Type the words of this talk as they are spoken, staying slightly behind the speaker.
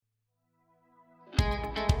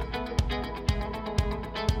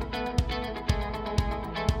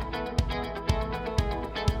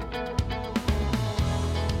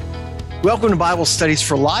Welcome to Bible Studies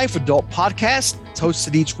for Life, adult podcast. It's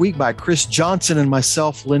hosted each week by Chris Johnson and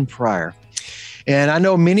myself, Lynn Pryor. And I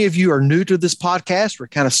know many of you are new to this podcast. We're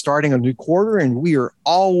kind of starting a new quarter, and we are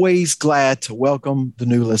always glad to welcome the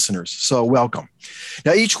new listeners. So welcome.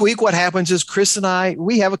 Now, each week, what happens is Chris and I,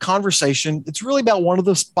 we have a conversation. It's really about one of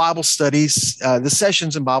those Bible studies, the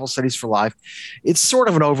sessions in Bible Studies for Life. It's sort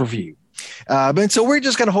of an overview. And so we're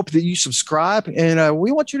just going to hope that you subscribe, and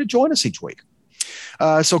we want you to join us each week.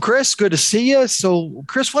 So Chris, good to see you. So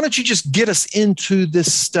Chris, why don't you just get us into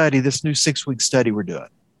this study, this new 6-week study we're doing?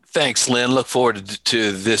 Thanks, Lynn. Look forward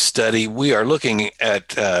to this study. We are looking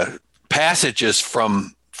at passages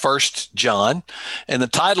from 1 John, and the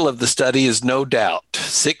title of the study is No Doubt,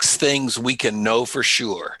 6 Things We Can Know for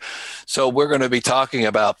Sure. So we're going to be talking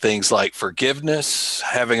about things like forgiveness,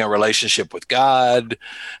 having a relationship with God,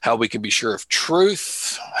 how we can be sure of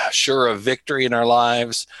truth, sure of victory in our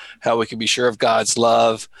lives, how we can be sure of God's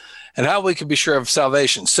love, and how we can be sure of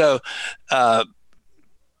salvation. So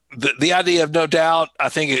the idea of no doubt, I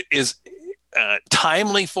think it is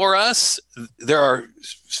timely for us.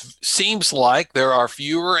 Seems like there are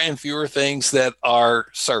fewer and fewer things that are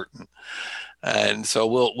certain. And so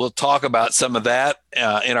we'll talk about some of that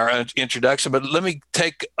in our introduction. But let me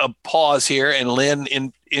take a pause here and Lynn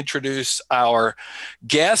introduce our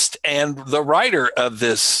guest and the writer of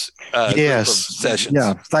this group of sessions.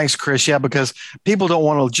 Yeah, thanks, Chris. Yeah, because people don't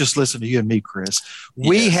want to just listen to you and me, Chris.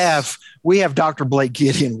 We have Dr. Blake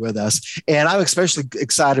Gideon with us, and I'm especially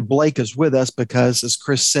excited Blake is with us because, as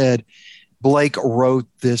Chris said, Blake wrote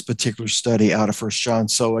this particular study out of 1 John.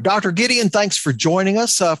 So, Dr. Gideon, thanks for joining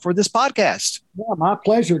us for this podcast. Yeah, my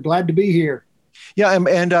pleasure. Glad to be here. Yeah,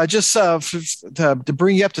 and just to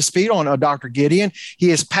bring you up to speed on Dr. Gideon, he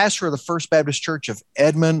is pastor of the First Baptist Church of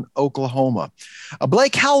Edmond, Oklahoma.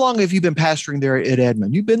 Blake, how long have you been pastoring there at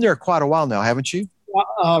Edmond? You've been there quite a while now, haven't you?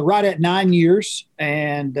 Right at 9 years,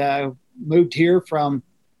 and moved here from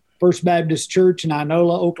First Baptist Church in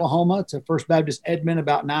Inola, Oklahoma to First Baptist Edmond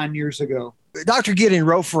about 9 years ago. Dr. Gideon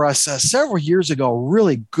wrote for us several years ago a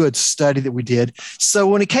really good study that we did. So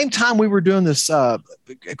when it came time we were doing this,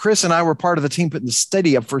 Chris and I were part of the team putting the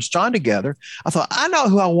study of 1 John together. I thought, I know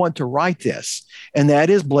who I want to write this, and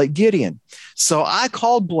that is Blake Gideon. So I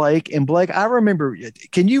called Blake, and Blake, I remember,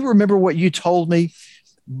 can you remember what you told me,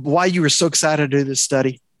 why you were so excited to do this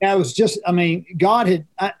study? Yeah, it was just,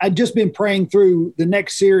 I'd just been praying through the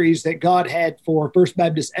next series that God had for First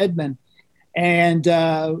Baptist Edmond, and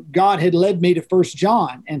God had led me to 1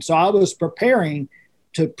 John. And so I was preparing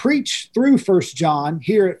to preach through 1 John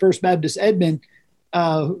here at First Baptist Edmond.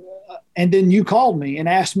 And then you called me and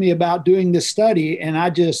asked me about doing this study. And I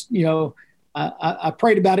just, I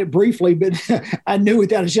prayed about it briefly, but I knew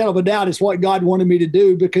without a shadow of a doubt it's what God wanted me to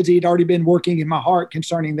do because he had already been working in my heart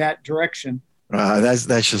concerning that direction.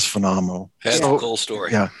 That's just phenomenal. That's a cool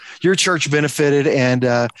story. Yeah, your church benefited, and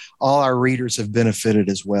all our readers have benefited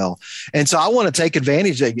as well. And so I want to take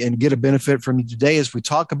advantage and get a benefit from you today as we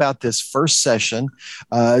talk about this first session.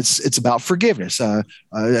 It's about forgiveness.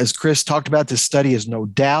 As Chris talked about, this study is no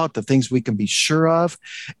doubt the things we can be sure of.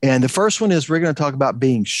 And the first one is we're going to talk about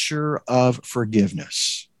being sure of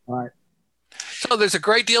forgiveness. All right. So there's a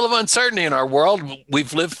great deal of uncertainty in our world.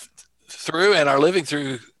 We've lived through and are living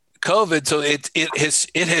through COVID, so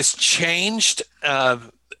it has changed.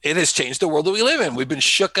 It has changed the world that we live in. We've been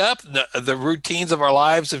shook up. The routines of our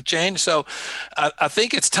lives have changed. So I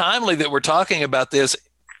think it's timely that we're talking about this,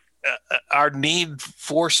 our need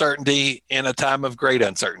for certainty in a time of great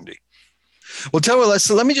uncertainty. Well,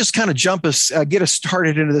 let me just kind of get us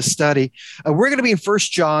started into this study. We're going to be in 1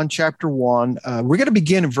 John chapter 1. We're going to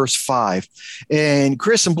begin in verse 5. And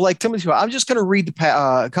Chris and Blake, Timothy, I'm just going to read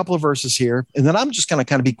a couple of verses here, and then I'm just going to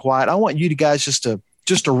kind of be quiet. I want you guys just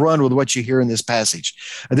to run with what you hear in this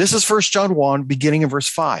passage. This is 1 John 1, beginning in verse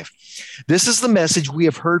 5. This is the message we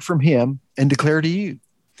have heard from him and declare to you.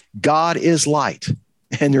 God is light,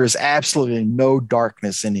 and there is absolutely no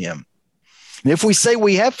darkness in him. And if we say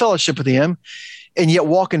we have fellowship with him and yet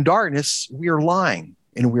walk in darkness, we are lying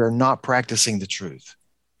and we are not practicing the truth.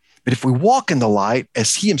 But if we walk in the light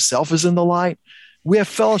as he himself is in the light, we have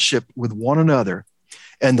fellowship with one another,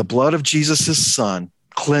 and the blood of Jesus, his son,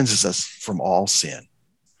 cleanses us from all sin.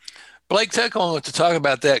 Blake, take on to talk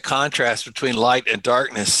about that contrast between light and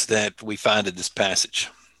darkness that we find in this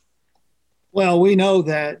passage. Well, we know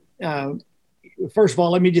that, first of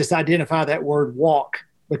all, let me just identify that word walk,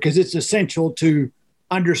 because it's essential to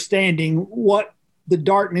understanding what the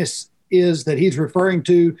darkness is that he's referring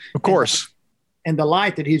to. Of course. And the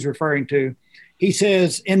light that he's referring to. He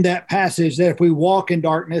says in that passage that if we walk in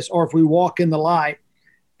darkness or if we walk in the light,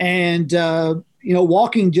 and,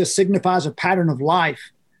 walking just signifies a pattern of life.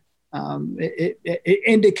 It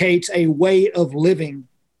indicates a way of living.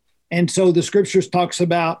 And so the scriptures talks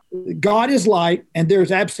about God is light and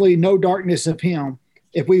there's absolutely no darkness of him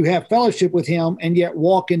if we have fellowship with him and yet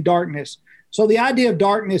walk in darkness. So the idea of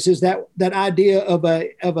darkness is that idea of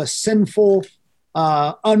a sinful,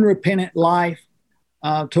 unrepentant life.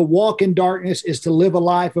 To walk in darkness is to live a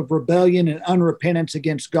life of rebellion and unrepentance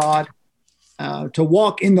against God. To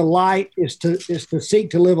walk in the light is to seek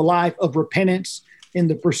to live a life of repentance in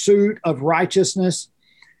the pursuit of righteousness.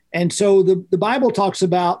 And so the Bible talks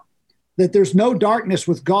about that there's no darkness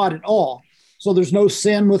with God at all. So there's no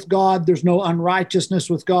sin with God. There's no unrighteousness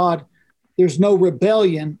with God. There's no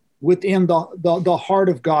rebellion within the heart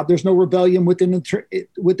of God. There's no rebellion within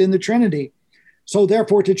the Trinity. So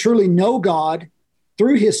therefore, to truly know God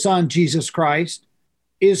through his son, Jesus Christ,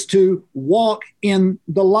 is to walk in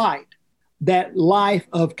the light, that life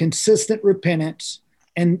of consistent repentance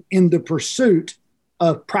and in the pursuit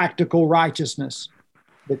of practical righteousness.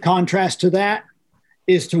 The contrast to that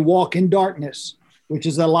is to walk in darkness, which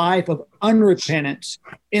is a life of unrepentance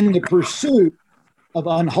in the pursuit of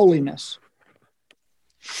unholiness.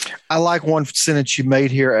 I like one sentence you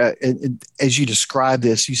made here. As you described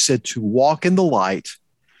this, you said to walk in the light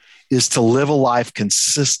is to live a life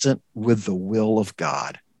consistent with the will of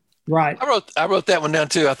God. Right. I wrote that one down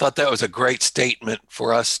too. I thought that was a great statement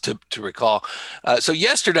for us to recall. So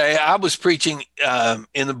yesterday I was preaching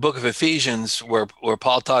in the book of Ephesians where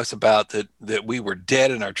Paul talks about that we were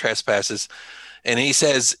dead in our trespasses. And he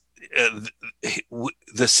says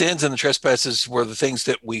the sins and the trespasses were the things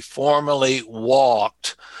that we formerly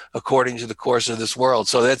walked according to the course of this world.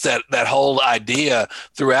 So that's that whole idea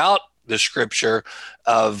throughout the scripture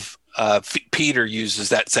of Peter uses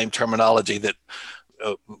that same terminology that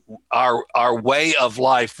our way of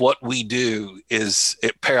life, what we do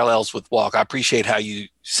it parallels with walk. I appreciate how you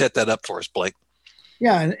set that up for us, Blake.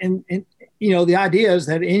 Yeah. And the idea is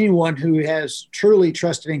that anyone who has truly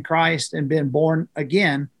trusted in Christ and been born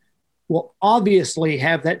again will obviously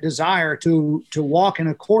have that desire to walk in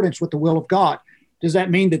accordance with the will of God. Does that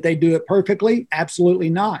mean that they do it perfectly? Absolutely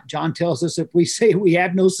not. John tells us if we say we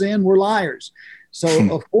have no sin, we're liars.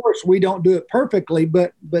 So of course we don't do it perfectly,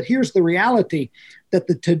 but here's the reality that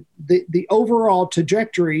the overall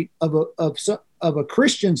trajectory of a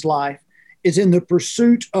Christian's life is in the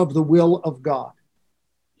pursuit of the will of God.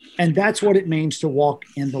 And that's what it means to walk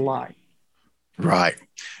in the light. Right.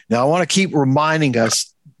 Now I want to keep reminding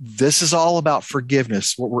us this is all about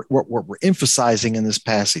forgiveness. What we're emphasizing in this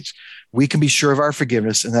passage, we can be sure of our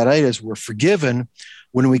forgiveness, and that is we're forgiven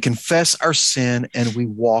when we confess our sin and we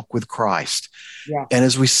walk with Christ. Yeah. And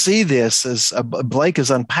as we see this, as Blake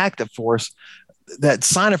has unpacked it for us, that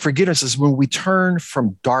sign of forgiveness is when we turn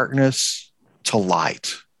from darkness to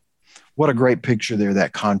light. What a great picture there,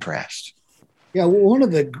 that contrast. Yeah, well, one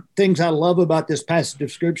of the things I love about this passage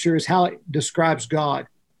of Scripture is how it describes God.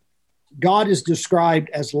 God is described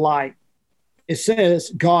as light. It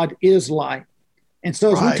says God is light. And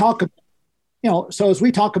so as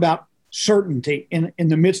we talk about certainty in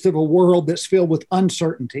the midst of a world that's filled with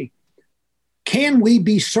uncertainty, can we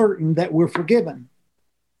be certain that we're forgiven?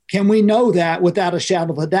 Can we know that without a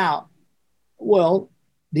shadow of a doubt? Well,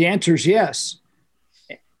 the answer is yes.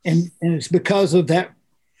 And it's because of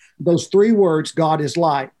those three words, God is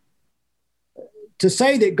light. To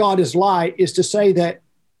say that God is light is to say that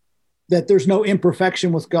there's no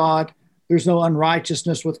imperfection with God, there's no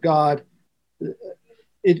unrighteousness with God.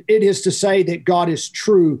 It is to say that God is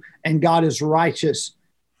true and God is righteous.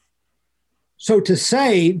 So to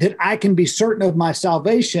say that I can be certain of my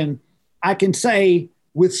salvation, I can say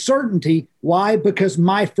with certainty. Why? Because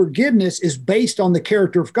my forgiveness is based on the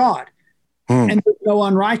character of God. And there's no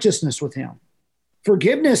unrighteousness with him.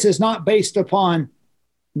 Forgiveness is not based upon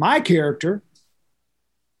my character.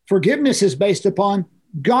 Forgiveness is based upon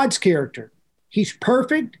God's character. He's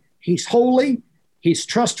perfect. He's holy. He's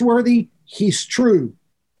trustworthy. He's true.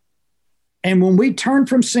 And when we turn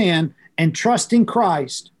from sin and trust in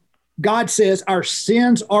Christ, God says our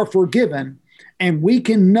sins are forgiven. And we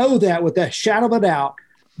can know that with a shadow of a doubt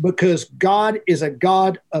because God is a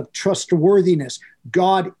God of trustworthiness.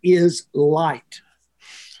 God is light.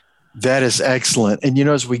 That is excellent. And,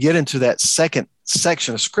 as we get into that second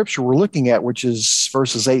section of scripture we're looking at, which is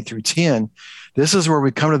verses 8 through 10, this is where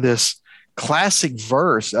we come to this classic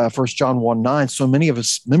verse, 1 John 1:9, so many of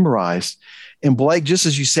us memorized. And Blake, just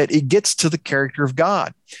as you said, it gets to the character of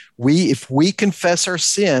God. If we confess our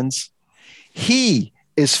sins, he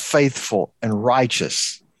is faithful and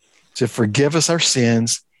righteous to forgive us our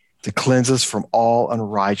sins, to cleanse us from all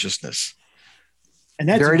unrighteousness. And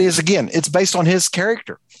there it is again. It's based on his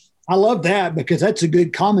character. I love that because that's a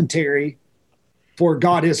good commentary for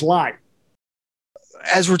God is light.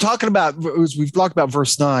 As we're talking about, as we've talked about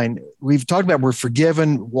verse 9, we've talked about we're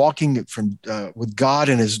forgiven, walking from with God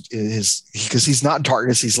and his because he's not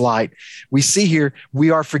darkness, he's light. We see here we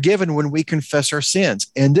are forgiven when we confess our sins.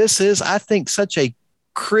 And this is, I think, such a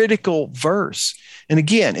critical verse. And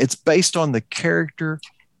again, it's based on the character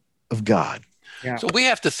of God. Yeah. So we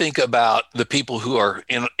have to think about the people who are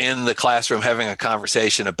in the classroom having a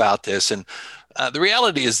conversation about this. And the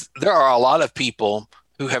reality is there are a lot of people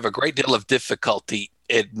who have a great deal of difficulty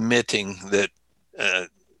admitting that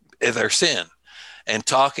their sin and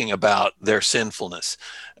talking about their sinfulness.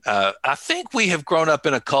 I think we have grown up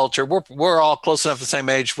in a culture, we're all close enough to the same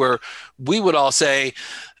age where we would all say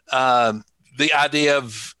the idea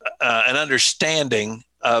of an understanding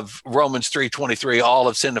of Romans 3:23, all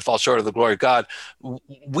have sinned and fall short of the glory of God.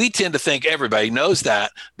 We tend to think everybody knows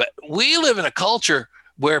that, but we live in a culture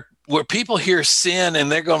where people hear sin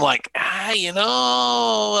and they're going like,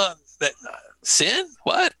 that sin?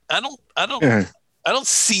 What? I don't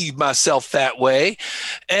see myself that way.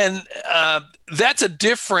 And that's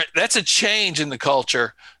a change in the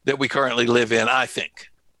culture that we currently live in, I think.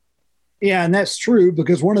 Yeah, and that's true,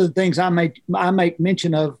 because one of the things I make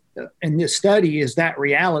mention of in this study is that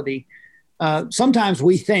reality. Sometimes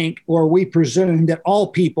we think, or we presume, that all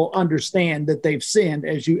people understand that they've sinned,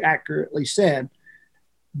 as you accurately said,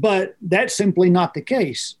 but that's simply not the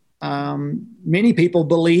case. Many people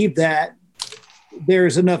believe that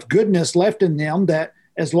there's enough goodness left in them that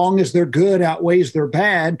as long as their good outweighs their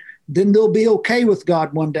bad, then they'll be okay with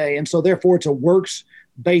God one day. And so therefore it's a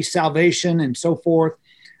works-based salvation and so forth.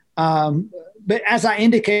 But as I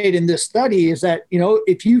indicate in this study is that,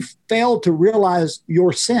 if you fail to realize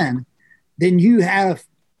your sin, then you have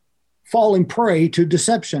fallen prey to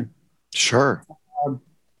deception. Sure.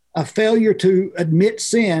 A failure to admit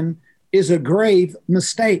sin is a grave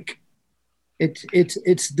mistake.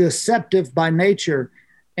 It's deceptive by nature.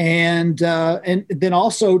 And then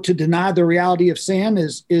also to deny the reality of sin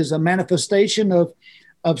is a manifestation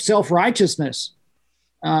of self-righteousness.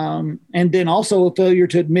 And then also a failure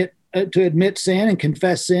to admit sin and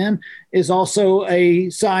confess sin is also a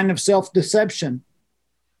sign of self-deception.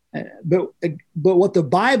 But what the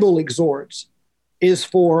Bible exhorts is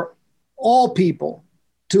for all people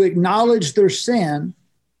to acknowledge their sin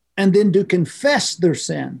and then to confess their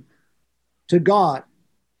sin to God,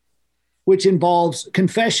 which involves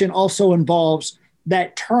confession, also involves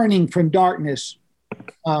that turning from darkness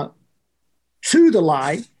to the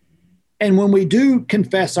light. And when we do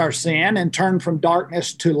confess our sin and turn from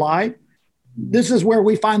darkness to light, this is where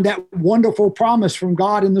we find that wonderful promise from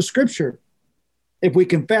God in the scripture. If we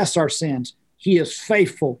confess our sins, he is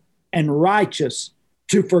faithful and righteous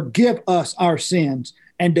to forgive us our sins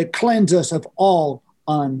and to cleanse us of all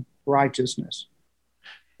unrighteousness.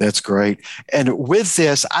 That's great. And with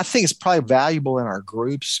this, I think it's probably valuable in our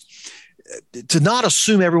groups to not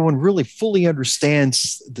assume everyone really fully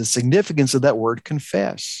understands the significance of that word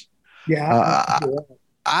confess. Yeah.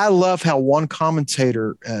 I love how one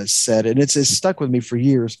commentator said it, and it's stuck with me for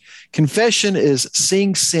years. Confession is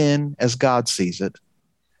seeing sin as God sees it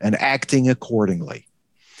and acting accordingly.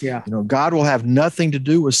 Yeah. God will have nothing to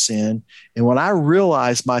do with sin. And when I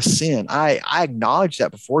realize my sin, I acknowledge that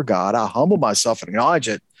before God. I humble myself and acknowledge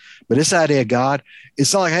it. But this idea of God,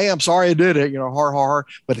 it's not like, hey, I'm sorry I did it, har.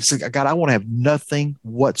 But it's like, God, I want to have nothing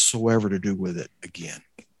whatsoever to do with it again.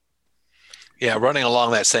 Yeah, running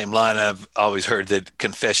along that same line, I've always heard that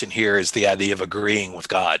confession here is the idea of agreeing with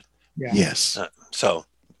God. Yeah. Yes. So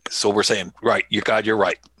we're saying, right, God, you're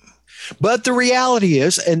right. But the reality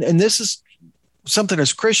is, and this is something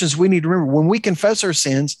as Christians we need to remember, when we confess our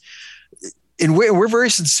sins, and we're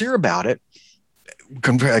very sincere about it,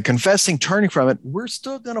 confessing, turning from it, we're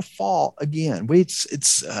still going to fall again.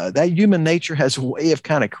 It's that human nature has a way of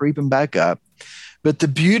kind of creeping back up. But the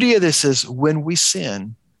beauty of this is when we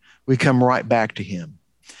sin, we come right back to him.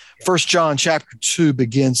 1 John chapter 2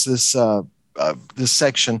 begins this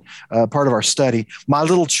section, part of our study. My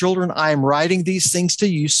little children, I am writing these things to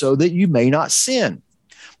you so that you may not sin.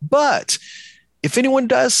 But if anyone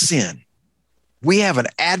does sin, we have an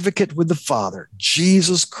advocate with the Father,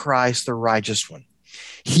 Jesus Christ, the righteous one.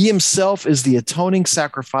 He himself is the atoning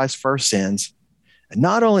sacrifice for our sins, and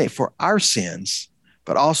not only for our sins,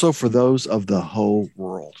 but also for those of the whole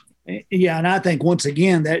world. Yeah, and I think once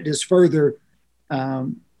again that just further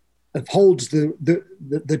upholds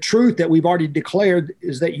the truth that we've already declared,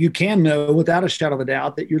 is that you can know without a shadow of a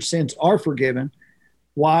doubt that your sins are forgiven.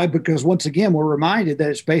 Why? Because once again, we're reminded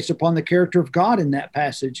that it's based upon the character of God in that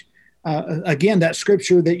passage. Again, that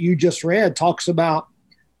scripture that you just read talks about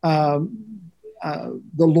the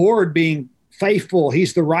Lord being faithful.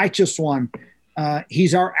 He's the righteous one.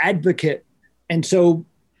 He's our advocate. And so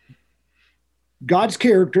God's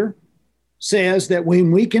character says that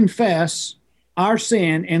when we confess our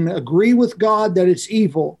sin and agree with God that it's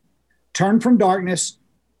evil, turn from darkness,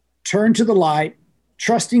 turn to the light,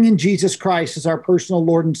 trusting in Jesus Christ as our personal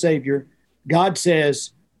Lord and Savior, God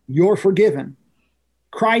says, you're forgiven.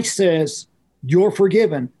 Christ says, you're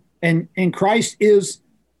forgiven. And Christ is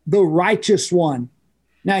the righteous one.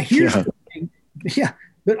 Now, here's the thing. Yeah.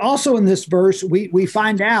 But also in this verse, we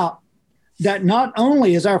find out that not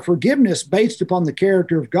only is our forgiveness based upon the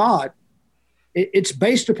character of God, it's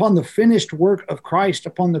based upon the finished work of Christ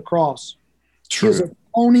upon the cross. True. His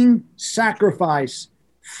atoning sacrifice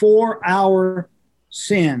for our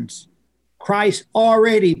sins. Christ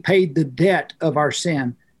already paid the debt of our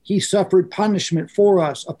sin. He suffered punishment for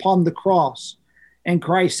us upon the cross. And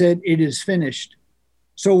Christ said, it is finished.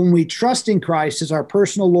 So when we trust in Christ as our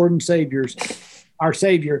personal Lord and Savior,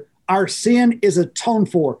 our sin is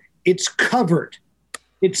atoned for. It's covered.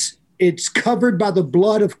 It's covered by the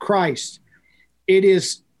blood of Christ. It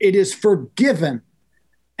is forgiven.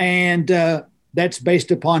 And that's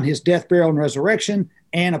based upon his death, burial, and resurrection,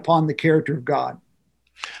 and upon the character of God.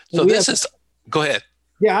 So go ahead.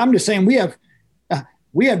 Yeah, I'm just saying we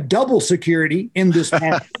have double security in this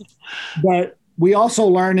passage, but we also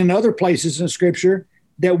learn in other places in Scripture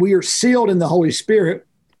that we are sealed in the Holy Spirit.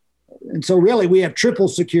 And so really we have triple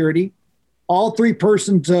security. All three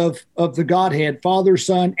persons of the Godhead, Father,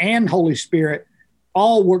 Son, and Holy Spirit,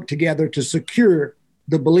 all work together to secure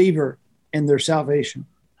the believer in their salvation.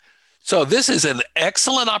 So this is an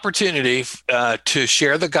excellent opportunity to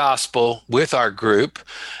share the gospel with our group.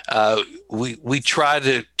 We try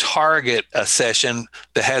to target a session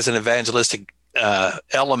that has an evangelistic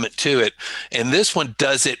element to it. And this one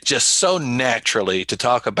does it just so naturally to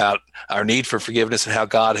talk about our need for forgiveness and how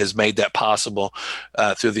God has made that possible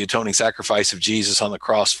through the atoning sacrifice of Jesus on the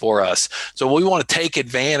cross for us. So we want to take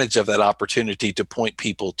advantage of that opportunity to point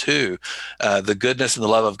people to the goodness and the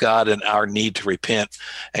love of God and our need to repent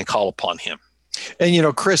and call upon him.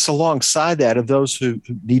 And, Chris, alongside that, of those who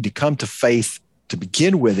need to come to faith to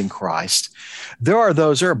begin with in Christ, there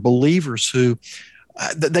are believers who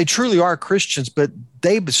they truly are Christians, but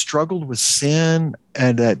they've struggled with sin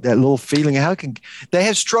and that little feeling. They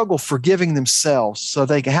have struggled forgiving themselves? So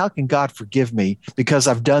how can God forgive me because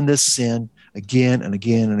I've done this sin again and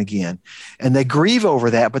again and again? And they grieve over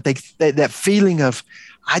that, but that feeling of,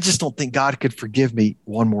 I just don't think God could forgive me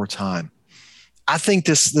one more time. I think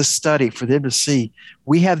this study, for them to see,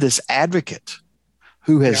 we have this advocate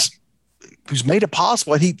who's made it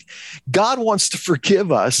possible. And God wants to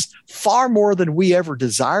forgive us far more than we ever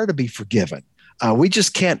desire to be forgiven. We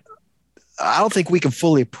just can't, I don't think we can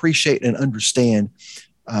fully appreciate and understand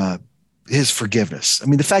his forgiveness. I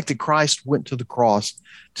mean, the fact that Christ went to the cross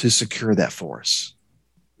to secure that for us.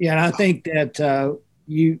 Yeah, and I think that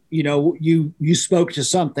you spoke to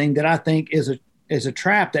something that I think is a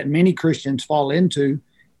trap that many Christians fall into,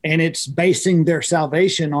 and it's basing their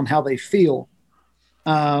salvation on how they feel.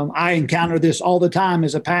 I encounter this all the time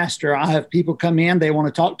as a pastor. I have people come in, they want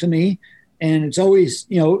to talk to me, and it's always,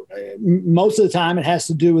 most of the time it has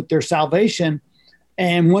to do with their salvation.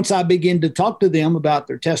 And once I begin to talk to them about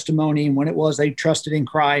their testimony and when it was they trusted in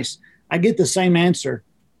Christ, I get the same answer.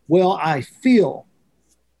 Well, I feel.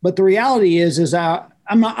 But the reality is I'm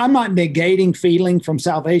not negating feeling from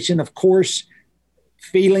salvation. Of course,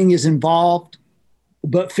 feeling is involved.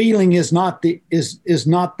 But feeling is not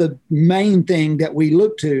the main thing that we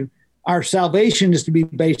look to. Our salvation is to be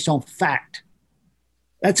based on fact.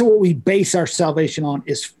 That's what we base our salvation on,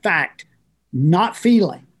 is fact, not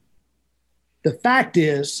feeling. The fact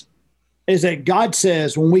is that God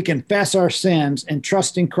says when we confess our sins and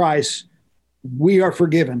trust in Christ, we are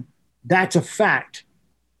forgiven. That's a fact.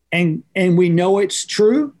 And we know it's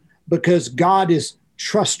true because God is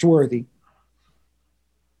trustworthy.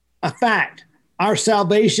 A fact. Our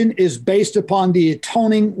salvation is based upon the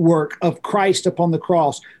atoning work of Christ upon the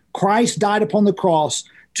cross. Christ died upon the cross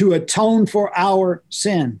to atone for our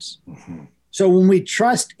sins. Mm-hmm. So when we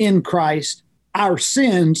trust in Christ, our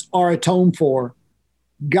sins are atoned for.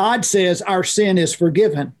 God says our sin is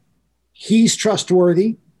forgiven. He's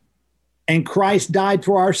trustworthy, and Christ died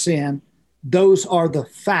for our sin. Those are the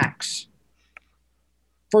facts.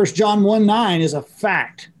 1 John 1:9 is a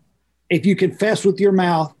fact. If you confess with your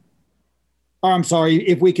mouth,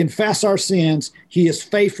 if we confess our sins, he is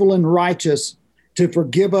faithful and righteous to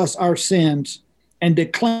forgive us our sins and to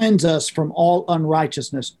cleanse us from all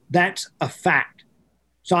unrighteousness. That's a fact.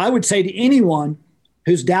 So I would say to anyone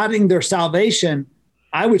who's doubting their salvation,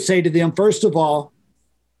 I would say to them, first of all,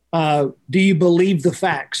 do you believe the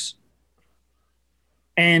facts?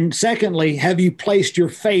 And secondly, have you placed your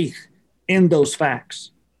faith in those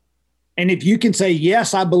facts? And if you can say,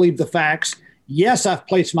 yes, I believe the facts, yes, I've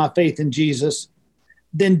placed my faith in Jesus,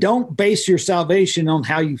 then don't base your salvation on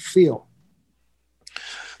how you feel.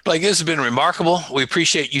 Blake, this has been remarkable. We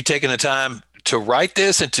appreciate you taking the time to write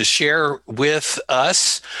this and to share with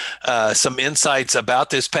us some insights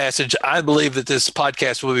about this passage. I believe that this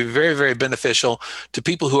podcast will be very, very beneficial to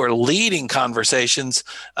people who are leading conversations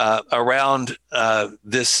around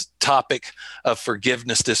this topic of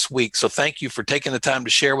forgiveness this week. So thank you for taking the time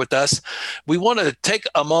to share with us. We want to take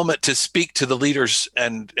a moment to speak to the leaders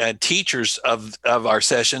and teachers of our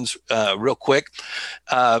sessions real quick.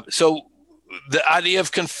 So the idea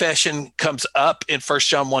of confession comes up in 1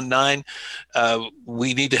 John 1:9.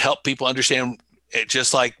 We need to help people understand,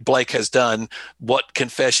 just like Blake has done, what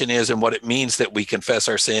confession is and what it means that we confess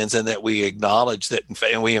our sins and that we acknowledge that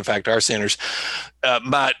and we, in fact, are sinners.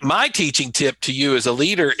 My teaching tip to you as a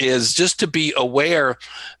leader is just to be aware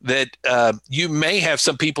that you may have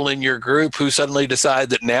some people in your group who suddenly decide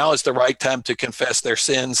that now is the right time to confess their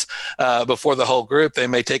sins before the whole group. They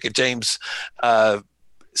may take a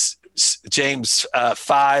James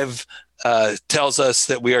 5 tells us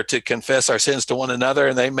that we are to confess our sins to one another,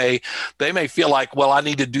 and they may feel like, well, I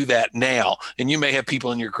need to do that now. And you may have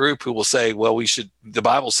people in your group who will say, well, the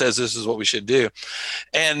Bible says this is what we should do.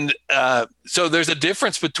 And so there's a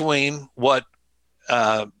difference between what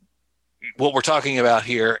we're talking about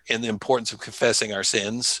here in the importance of confessing our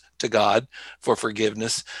sins to God for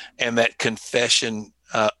forgiveness and that confession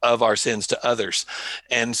of our sins to others.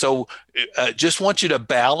 And so just want you to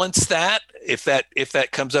balance that. If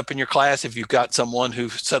that comes up in your class, if you've got someone who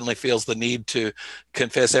suddenly feels the need to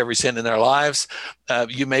confess every sin in their lives,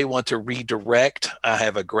 you may want to redirect. I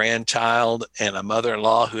have a grandchild and a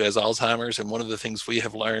mother-in-law who has Alzheimer's. And one of the things we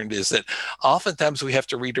have learned is that oftentimes we have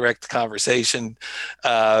to redirect the conversation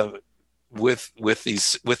with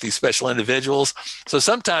these special individuals. So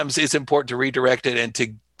sometimes it's important to redirect it and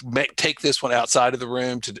to take this one outside of the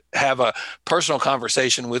room, to have a personal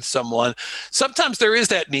conversation with someone. Sometimes there is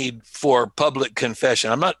that need for public confession.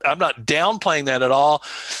 I'm not downplaying that at all.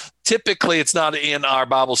 Typically, it's not in our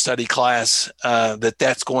Bible study class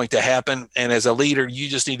that's going to happen. And as a leader, you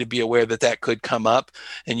just need to be aware that could come up,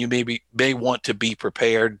 and you may want to be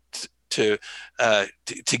prepared to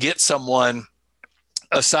get someone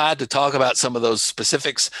aside to talk about some of those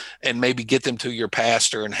specifics and maybe get them to your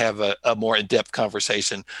pastor and have a more in-depth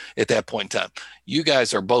conversation at that point in time. You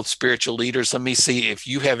guys are both spiritual leaders. Let me see if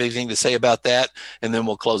you have anything to say about that, and then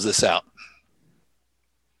we'll close this out.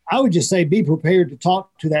 I would just say be prepared to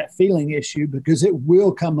talk to that feeling issue, because it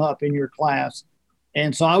will come up in your class.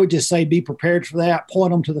 And so I would just say be prepared for that,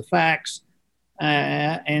 point them to the facts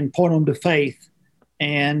and point them to faith.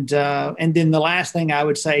 And then the last thing I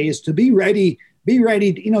would say is to be ready. Be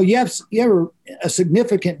ready. You have a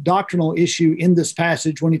significant doctrinal issue in this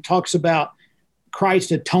passage when he talks about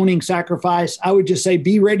Christ's atoning sacrifice. I would just say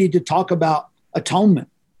be ready to talk about atonement.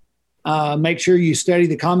 Make sure you study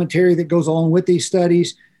the commentary that goes along with these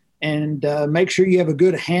studies, and make sure you have a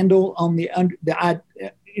good handle on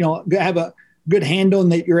have a good handle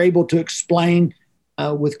and that you're able to explain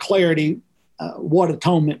with clarity what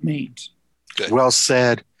atonement means. Good. Well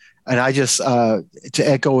said. And I just, to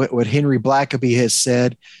echo what Henry Blackaby has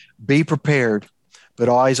said, be prepared, but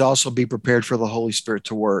always also be prepared for the Holy Spirit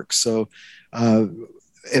to work. So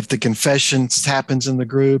if the confession happens in the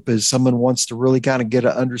group, as someone wants to really kind of get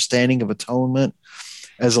an understanding of atonement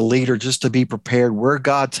as a leader, just to be prepared where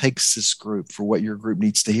God takes this group for what your group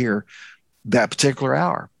needs to hear that particular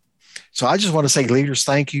hour. So I just want to say, leaders,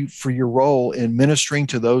 thank you for your role in ministering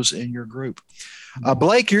to those in your group.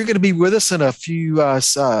 Blake, you're going to be with us in a few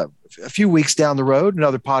weeks down the road,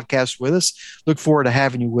 another podcast with us. Look forward to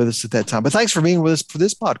having you with us at that time. But thanks for being with us for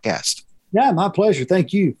this podcast. Yeah, my pleasure.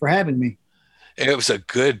 Thank you for having me. It was a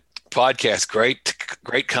good podcast.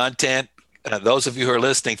 Great content. Those of you who are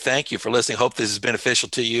listening, thank you for listening. Hope this is beneficial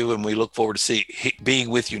to you, and we look forward to being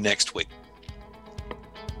with you next week.